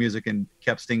killed all the music and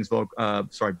kept Sting's vocal.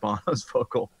 Bono's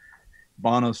vocal,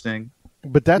 Bono Sting.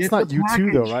 But that's It's not a you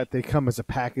too, though, package. right? They come as a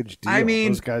package deal. I mean,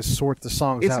 those guys sort the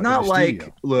songs out. It's not in the like,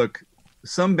 studio. look,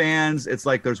 some bands, it's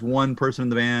like there's one person in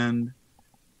the band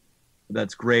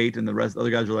that's great, and the rest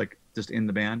other guys are like just in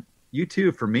the band.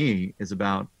 U2 for me is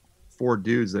about 4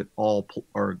 dudes that all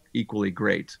are equally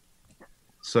great.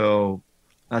 So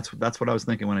that's what I was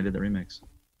thinking when I did the remix.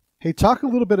 Hey, talk a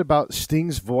little bit about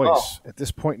Sting's voice at this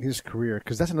point in his career,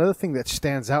 because that's another thing that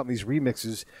stands out in these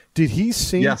remixes. Did he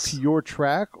sing to your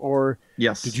track, or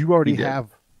did you already have?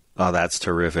 Oh, that's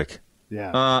terrific.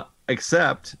 Yeah.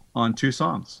 Except on 2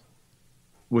 songs,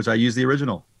 which I use the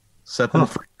original. Set Them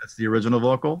Free. That's the original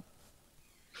vocal.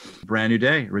 Brand New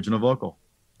Day, original vocal.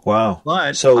 Wow.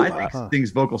 But So I think Sting's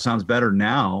vocal sounds better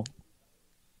now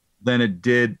than it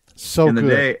did so in the good.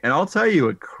 day. And I'll tell you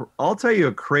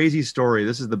a crazy story.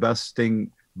 This is the best Sting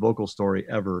vocal story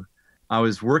ever. I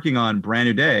was working on Brand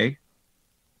New Day.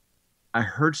 I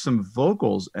heard some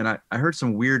vocals, and I heard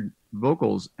some weird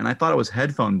vocals, and I thought it was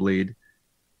headphone bleed.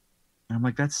 And I'm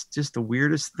like, that's just the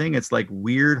weirdest thing. It's like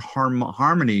weird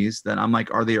harmonies that I'm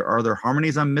like, are there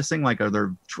harmonies I'm missing? Like, are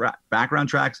there background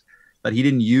tracks that he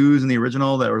didn't use in the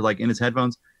original that were like in his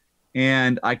headphones?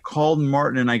 And I called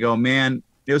Martin and I go, man,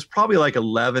 it was probably like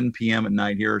 11 p.m. at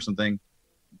night here or something,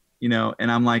 and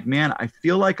I'm like, man, I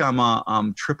feel like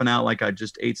I'm tripping out. Like I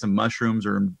just ate some mushrooms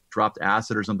or dropped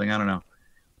acid or something. I don't know.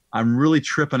 I'm really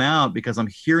tripping out because I'm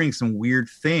hearing some weird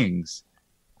things.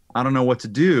 I don't know what to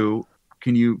do.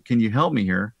 Can you help me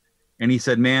here? And he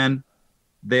said, man,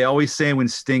 they always say when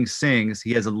Sting sings,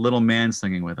 he has a little man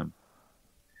singing with him.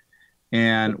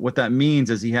 And what that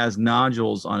means is he has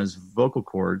nodules on his vocal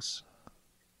cords,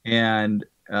 and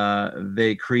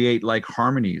they create like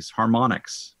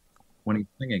harmonics when he's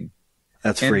singing.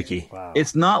 That's freaky. Wow.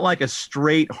 It's not like a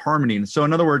straight harmony. So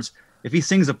in other words, if he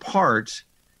sings a part,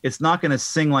 it's not going to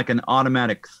sing like an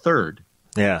automatic third.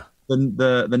 Yeah.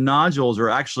 The nodules are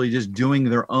actually just doing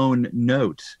their own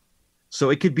note. So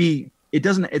it could be,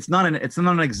 it's not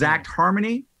an exact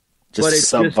harmony, Just but it's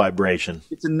some just, vibration.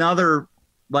 it's another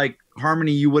like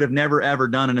harmony you would have never ever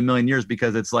done in a million years,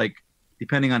 because it's like,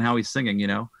 depending on how he's singing,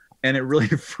 and it really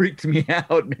freaked me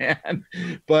out, man.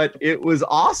 But it was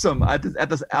awesome.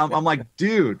 I'm like,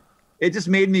 dude, it just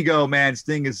made me go, man,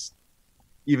 Sting is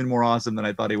even more awesome than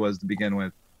I thought he was to begin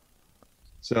with.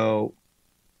 So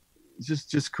it's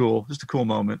just cool. Just a cool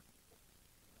moment.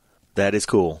 That is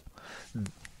cool.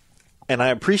 And I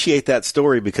appreciate that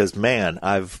story because, man,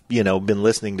 I've, been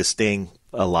listening to Sting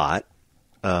a lot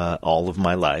all of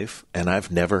my life, and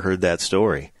I've never heard that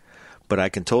story. But I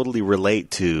can totally relate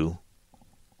to,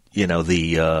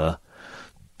 the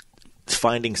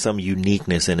finding some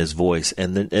uniqueness in his voice.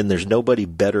 And there's nobody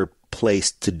better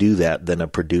placed to do that than a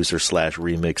producer /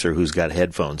 remixer who's got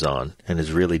headphones on and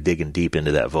is really digging deep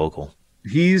into that vocal.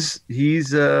 He's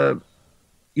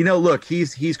look,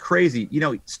 he's crazy.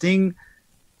 Sting.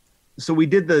 So we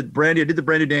did the brand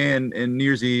new day and New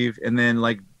Year's Eve, and then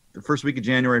like the first week of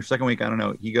January, second week, I don't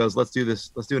know. He goes, "Let's do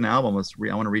this. Let's do an album.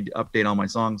 I want to update all my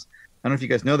songs." I don't know if you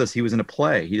guys know this. He was in a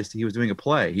play. He was doing a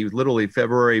play. He was literally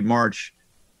February, March,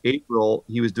 April.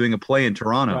 He was doing a play in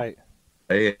Toronto, Right.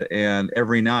 And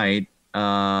every night,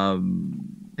 I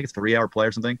think it's a 3-hour play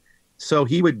or something. So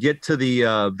he would get to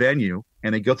the venue,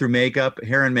 and they'd go through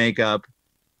hair and makeup,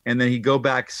 and then he'd go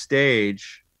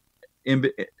backstage.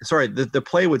 The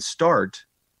play would start.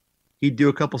 He'd do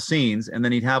a couple scenes, and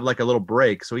then he'd have like a little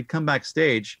break. So he'd come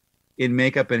backstage in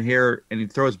makeup and hair, and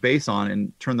he'd throw his bass on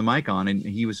and turn the mic on, and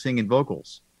he was singing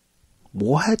vocals.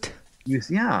 What?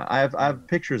 Yeah, I have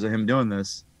pictures of him doing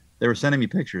this. They were sending me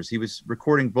pictures. He was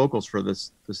recording vocals for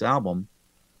this album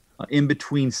in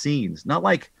between scenes. Not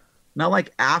like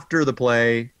after the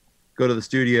play, go to the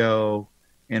studio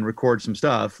and record some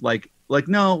stuff. Like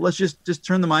no, let's just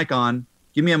turn the mic on.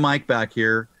 Give me a mic back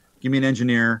here. Give me an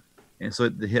engineer. And so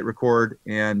the hit record,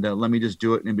 and let me just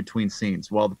do it in between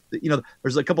scenes. Well,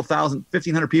 there's a couple thousand,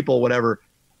 1,500 people, whatever,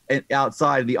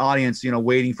 outside the audience,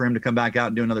 waiting for him to come back out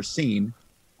and do another scene.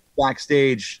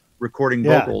 Backstage, recording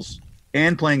vocals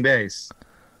and playing bass.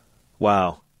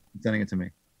 Wow. Sending it to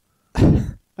me.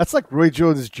 That's like Roy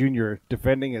Jones Jr.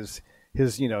 defending his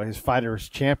fighter's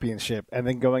championship and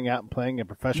then going out and playing a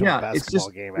professional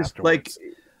basketball game afterwards. Like,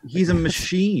 he's a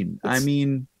machine. I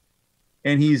mean,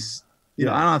 and he's, I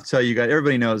don't have to tell you guys,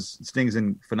 everybody knows Sting's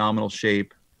in phenomenal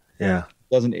shape. Yeah.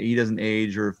 He doesn't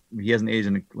age, or he hasn't aged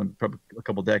in a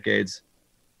couple decades.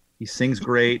 He sings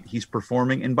great. He's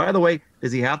performing. And by the way,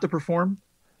 does he have to perform?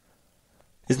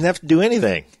 He doesn't have to do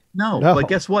anything. No. But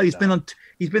guess what? He's been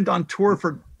on tour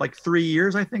for like 3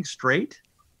 years, I think, straight.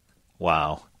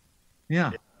 Wow.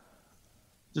 Yeah.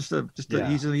 He's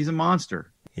a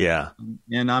monster. Yeah.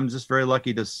 And I'm just very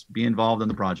lucky to be involved in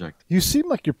the project. You seem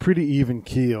like you're pretty even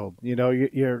keeled.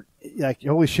 You're like,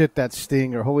 holy shit, that's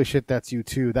Sting, or holy shit, that's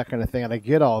U2, that kind of thing. And I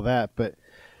get all that, but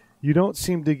you don't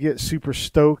seem to get super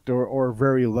stoked or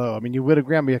very low. I mean, you win a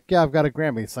Grammy. Like, yeah, I've got a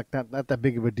Grammy. It's like not that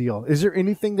big of a deal. Is there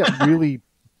anything that really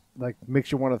like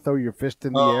makes you want to throw your fist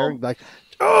in the air? Like,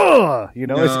 No.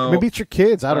 Maybe it's your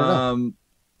kids. I don't know.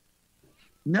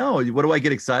 No. What do I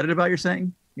get excited about, you're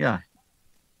saying? Yeah.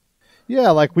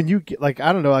 Yeah, like when you get, like,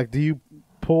 I don't know, like, do you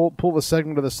pull the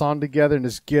segment of the song together and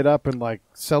just get up and like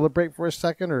celebrate for a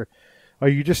second, or are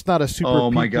you just not a super? Oh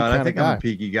my peaky God, kind I think of guy? I'm a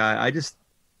peaky guy.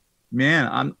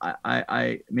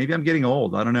 I maybe I'm getting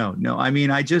old. I don't know. No, I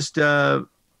mean, I just I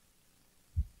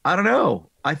don't know.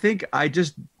 I think I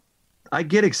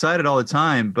get excited all the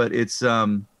time, but it's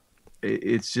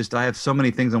just I have so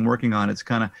many things I'm working on. It's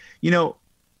kind of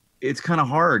it's kind of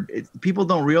hard. People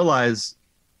don't realize.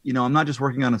 I'm not just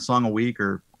working on a song a week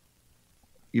or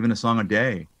even a song a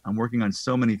day. I'm working on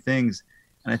so many things,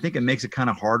 and I think it makes it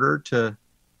kind of harder to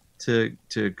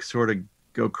sort of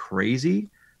go crazy.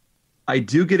 I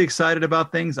do get excited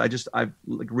about things.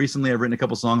 Recently I've written a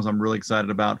couple songs I'm really excited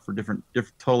about for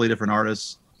totally different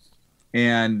artists,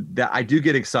 and that I do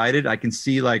get excited. I can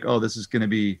see like, oh, this is going to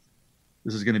be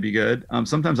good.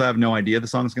 Sometimes I have no idea the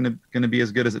song's going to be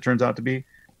as good as it turns out to be,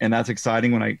 and that's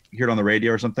exciting when I hear it on the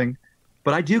radio or something.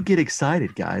 But I do get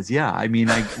excited, guys. Yeah, I mean,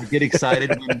 I get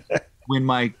excited when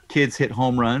my kids hit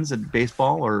home runs at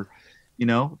baseball, or,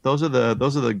 those are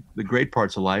the great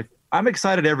parts of life. I'm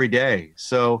excited every day.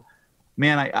 So,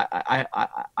 man,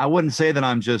 I wouldn't say that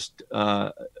I'm just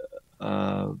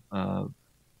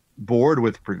bored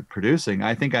with producing.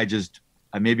 I think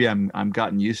I'm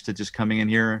gotten used to just coming in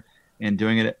here and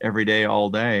doing it every day, all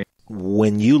day.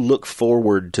 When you look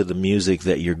forward to the music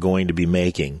that you're going to be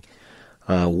making,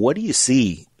 what do you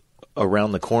see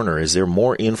around the corner? Is there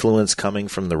more influence coming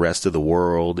from the rest of the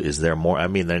world? Is there more? I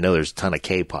mean, I know there's a ton of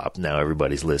K-pop now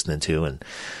everybody's listening to. And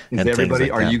everybody,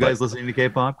 like are that, you guys listening to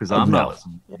K-pop? Because I'm not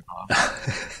listening to K-pop.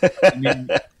 I mean,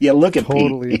 yeah, look at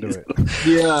totally Pete. into it.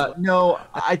 Yeah, no,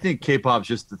 I think K-pop's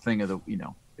just the thing of the,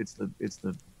 it's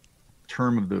the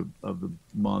term of the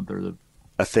month or the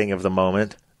A thing of the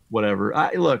moment. whatever.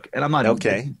 Look, and I'm not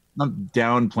Okay. I'm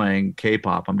downplaying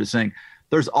K-pop. I'm just saying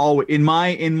there's always in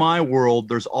my world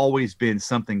there's always been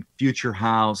something future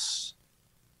house,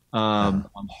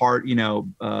 heart.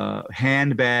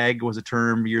 Handbag was a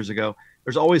term years ago.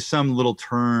 There's always some little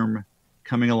term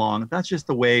coming along. That's just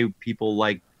the way people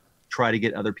like try to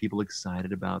get other people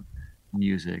excited about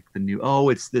music.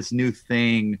 It's this new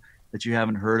thing that you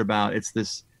haven't heard about. It's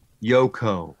this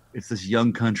Yoko. It's this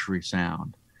young country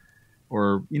sound.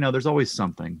 Or, there's always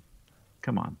something.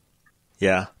 Come on.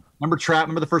 Yeah. Remember trap?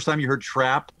 Remember the first time you heard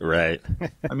trap? Right.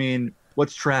 I mean,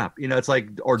 what's trap? It's like,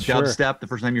 or Sure. dubstep. The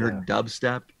first time you heard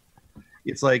dubstep,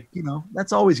 it's like,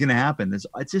 that's always going to happen. It's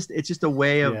just a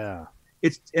way of,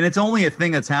 it's only a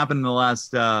thing that's happened in the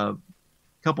last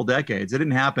couple decades. It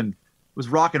didn't happen. It was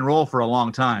rock and roll for a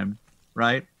long time,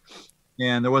 right?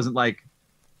 And there wasn't like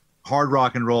hard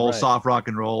rock and roll, soft rock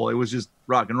and roll. It was just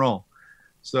rock and roll.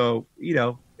 So,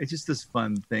 it's just this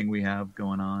fun thing we have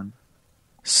going on.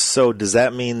 So does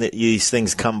that mean that these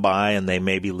things come by and they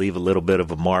maybe leave a little bit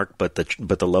of a mark, but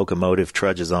the locomotive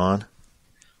trudges on?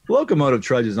 Locomotive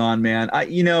trudges on, man.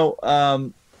 We're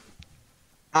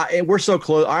so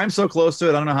close. I'm so close to it.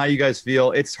 I don't know how you guys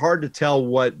feel. It's hard to tell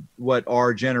what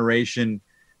our generation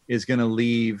is going to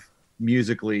leave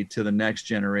musically to the next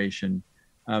generation.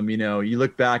 You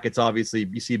look back, it's obviously,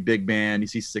 you see big band, you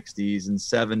see 60s and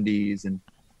 70s and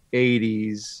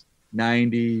 80s,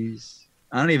 90s.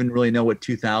 I don't even really know what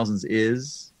 2000s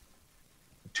is.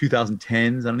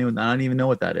 2010s. I don't even know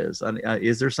what that is.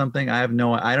 Is there something? I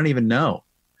don't even know.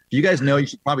 If you guys know, you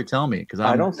should probably tell me, because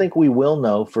I don't think we will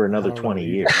know for another 20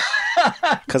 years.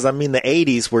 Because the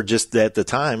 80s were just, at the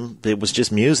time, it was just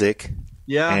music.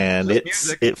 Yeah, and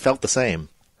it felt the same.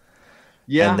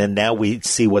 Yeah, and then now we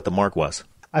see what the mark was.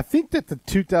 I think that the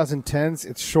 2010s,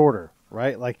 it's shorter,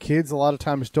 right? Like kids a lot of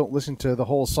times don't listen to the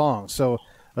whole song, so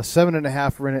a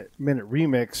 7.5 minute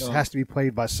remix has to be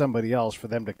played by somebody else for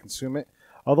them to consume it.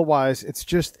 Otherwise, it's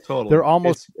just they're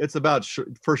almost. It's about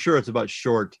for sure. It's about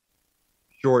short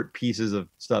pieces of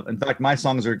stuff. In fact, my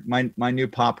songs are my new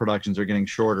pop productions are getting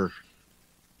shorter.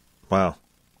 Wow.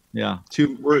 Yeah,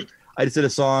 I just did a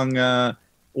song.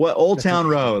 Old Town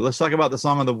Road. Let's talk about the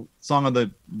song of the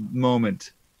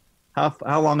moment.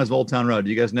 How long is Old Town Road?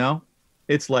 Do you guys know?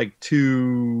 It's like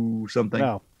 2 something.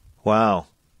 No. Wow.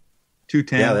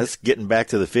 210. Yeah, that's getting back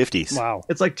to the 50s. Wow.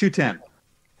 It's like 210.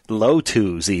 Low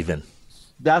 2s even.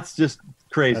 That's just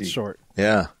crazy. That's short.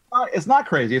 Yeah. It's not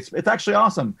crazy. It's actually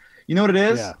awesome. You know what it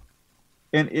is? Yeah.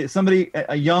 And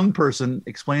a young person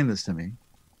explained this to me.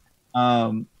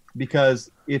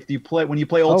 Because when you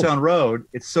play Old Town Road,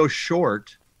 it's so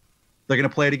short, they're going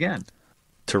to play it again.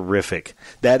 Terrific.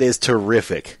 That is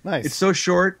terrific. Nice. It's so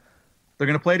short, they're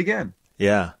going to play it again.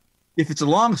 Yeah. If it's a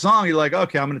long song, you're like,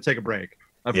 okay, I'm going to take a break.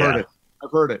 I've heard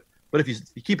it. But if you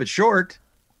keep it short,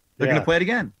 they're going to play it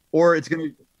again, or it's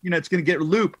going to get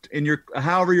looped in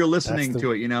however you're listening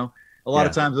to it. A lot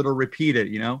of times it'll repeat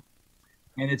it. And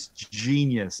it's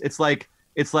genius. It's like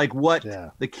what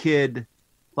the kid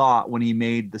thought when he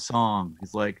made the song.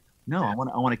 He's like, no, I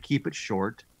want to keep it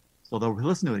short, so they'll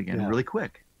listen to it again really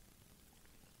quick.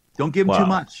 Don't give them too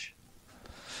much.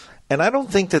 And I don't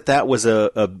think that was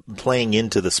a playing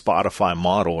into the Spotify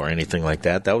model or anything like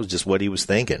that. That was just what he was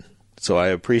thinking. So I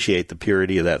appreciate the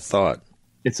purity of that thought.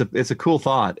 It's a cool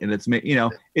thought, and it's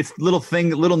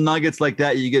little nuggets like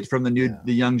that you get from the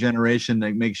young generation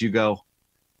that makes you go,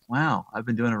 wow, I've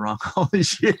been doing it wrong all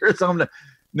these years. I'm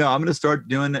gonna start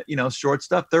doing short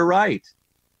stuff. They're right,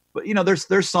 but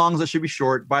there's songs that should be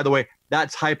short. By the way,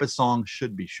 that type of song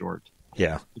should be short.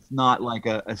 Yeah. It's not like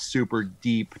a super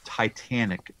deep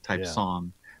Titanic type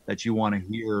song that you want to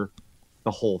hear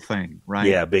the whole thing, right?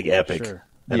 Yeah, big epic,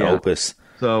 an opus.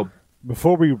 So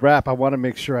before we wrap, I want to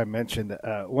make sure I mentioned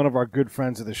one of our good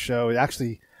friends of the show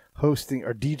actually hosting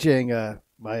or DJing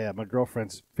my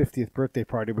girlfriend's 50th birthday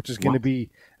party, which is going to be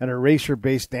an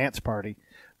erasure-based dance party.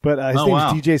 But his name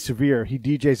is DJ Severe. He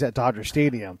DJs at Dodger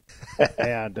Stadium.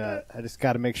 And I just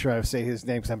got to make sure I say his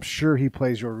name, because I'm sure he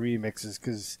plays your remixes,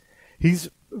 because he's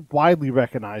widely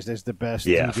recognized as the best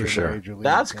DJ for sure. in the Major League.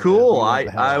 That's cool.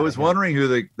 I was wondering who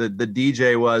the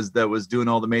DJ was that was doing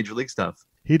all the Major League stuff.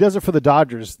 He does it for the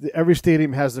Dodgers. Every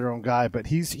stadium has their own guy, but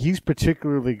he's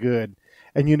particularly good.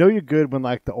 And you're good when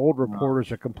like the old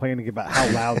reporters are complaining about how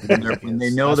loud the music is. When they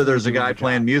know that there's a guy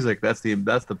playing music, that's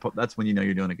when you know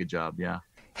you're doing a good job. Yeah.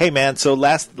 Hey man, so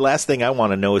last thing I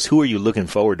want to know is, who are you looking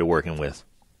forward to working with?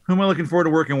 Who am I looking forward to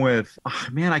working with? Oh,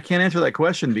 man, I can't answer that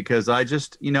question, because I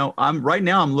just,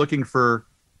 I'm looking for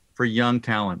young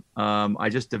talent. I'm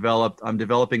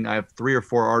developing. I have 3 or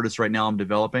 4 artists right now I'm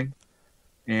developing.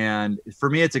 And for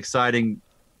me, it's exciting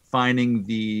finding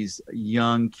these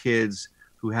young kids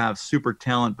who have super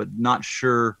talent, but not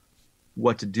sure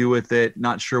what to do with it,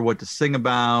 not sure what to sing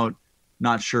about,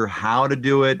 not sure how to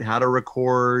do it, how to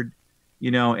record,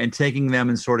 and taking them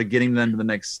and sort of getting them to the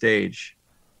next stage.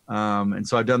 And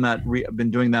so I've done that. I've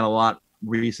been doing that a lot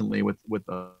recently with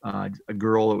a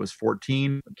girl that was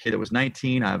 14, a kid that was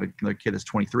 19. I have another kid that's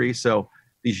 23. So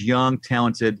these young,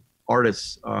 talented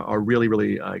artists are really,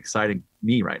 really exciting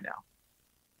me right now.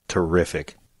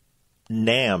 Terrific.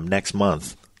 NAMM next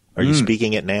month. Are you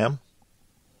speaking at NAMM?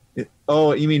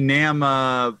 Oh, you mean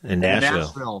NAMM in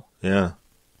Nashville? Yeah.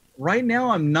 Right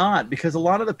now I'm not, because a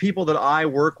lot of the people that I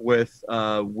work with,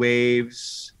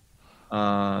 Waves,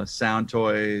 Sound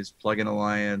Toys, Plug-in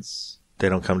Alliance, they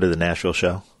don't come to the Nashville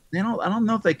show? I don't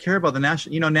know if they care about the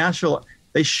Nashville. Nashville,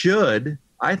 they should.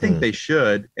 I think they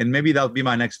should. And maybe that would be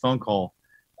my next phone call.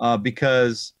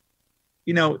 Because,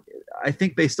 I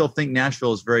think they still think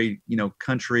Nashville is very,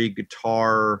 country,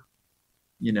 guitar,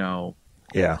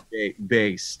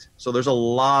 based. So there's a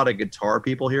lot of guitar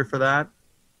people here for that.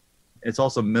 It's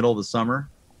also middle of the summer.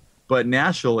 But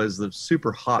Nashville is the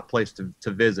super hot place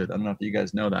to visit. I don't know if you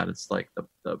guys know that. It's like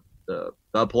the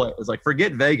place. It's like,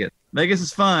 forget Vegas. Vegas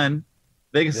is fun.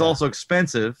 Vegas is also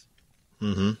expensive.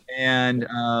 Mm-hmm. And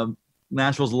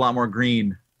Nashville's a lot more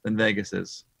green than Vegas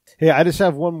is. Hey, I just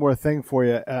have one more thing for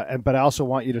you, but I also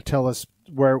want you to tell us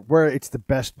where it's the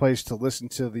best place to listen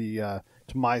to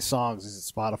to my songs. Is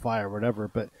it Spotify or whatever?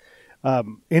 But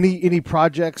any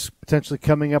projects potentially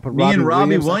coming up with Me and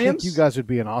Robbie Williams? I think you guys would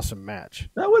be an awesome match.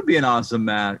 That would be an awesome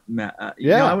match.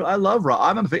 I love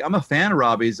Rob. I'm a fan of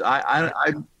Robbie's.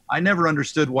 I never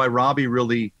understood why Robbie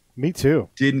really. Me too.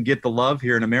 Didn't get the love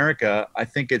here in America. I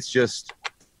think it's just,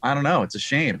 I don't know. It's a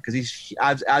shame because he's,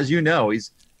 as you know,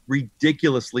 he's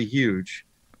ridiculously huge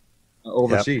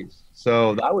overseas. Yep.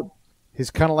 So that would.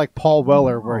 He's kind of like Paul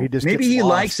Weller, where he just maybe he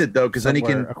likes it though, because then he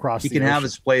can have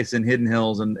his place in Hidden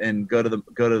Hills and go to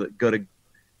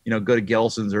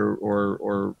Gelson's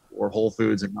or Whole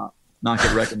Foods and not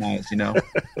get recognized. I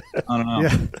don't know.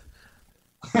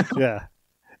 Yeah. Yeah.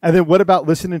 And then what about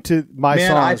listening to my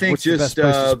songs? I think what's just the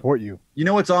best place to support you? You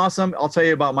know what's awesome? I'll tell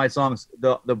you about my songs.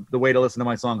 The way to listen to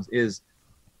my songs is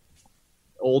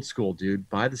old school, dude.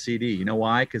 Buy the CD. You know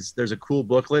why? Because there's a cool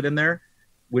booklet in there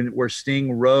where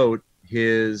Sting wrote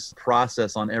his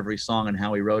process on every song and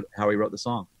how he wrote the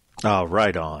song. Oh,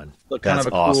 right on. So that's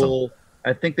awesome. Cool,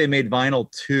 I think they made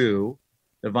vinyl too.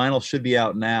 The vinyl should be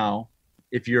out now.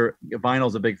 Vinyl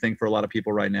is a big thing for a lot of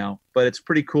people right now, but it's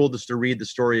pretty cool just to read the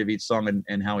story of each song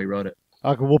and how he wrote it.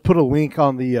 Okay, we'll put a link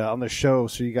on the show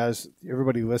so you guys,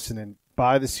 everybody listening,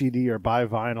 buy the CD or buy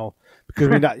vinyl, because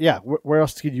where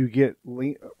else could you get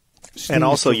and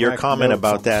also your comment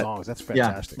about that songs. That's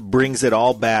fantastic. Brings it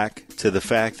all back to the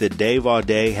fact that Dave Aude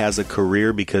has a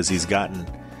career because he's gotten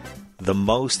the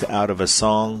most out of a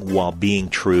song while being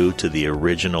true to the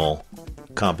original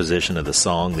composition of the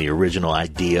song, the original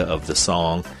idea of the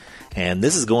song. And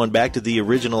this is going back to the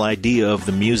original idea of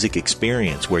the music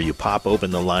experience, where you pop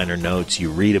open the liner notes,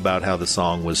 you read about how the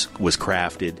song was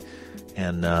crafted.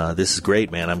 And this is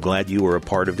great, man. I'm glad you were a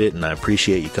part of it, and I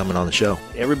appreciate you coming on the show.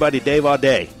 Everybody, Dave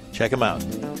Aude, check him out.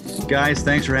 Guys,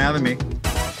 thanks for having me.